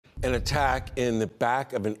An attack in the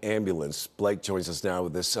back of an ambulance. Blake joins us now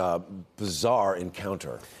with this bizarre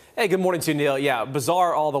encounter. Hey, good morning to you, Neil. Yeah,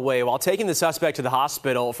 bizarre all the way. While taking the suspect to the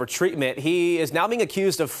hospital for treatment, he is now being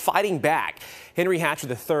accused of fighting back. Henry Hatcher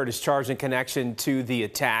III is charged in connection to the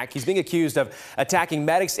attack. He's being accused of attacking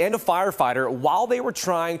medics and a firefighter while they were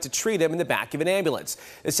trying to treat him in the back of an ambulance.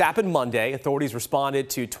 This happened Monday. Authorities responded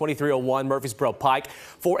to 2301 Murfreesboro Pike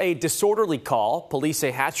for a disorderly call. Police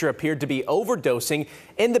say Hatcher appeared to be overdosing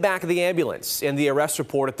in the back of the ambulance. In the arrest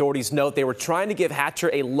report, authorities note they were trying to give Hatcher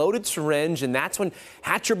a loaded syringe, and that's when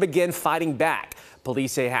Hatcher began fighting back.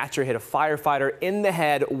 Police say Hatcher hit a firefighter in the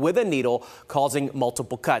head with a needle, causing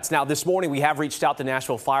multiple cuts. Now, this morning, we have reached out to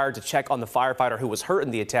Nashville Fire to check on the firefighter who was hurt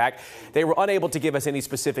in the attack. They were unable to give us any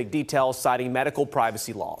specific details, citing medical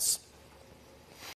privacy laws.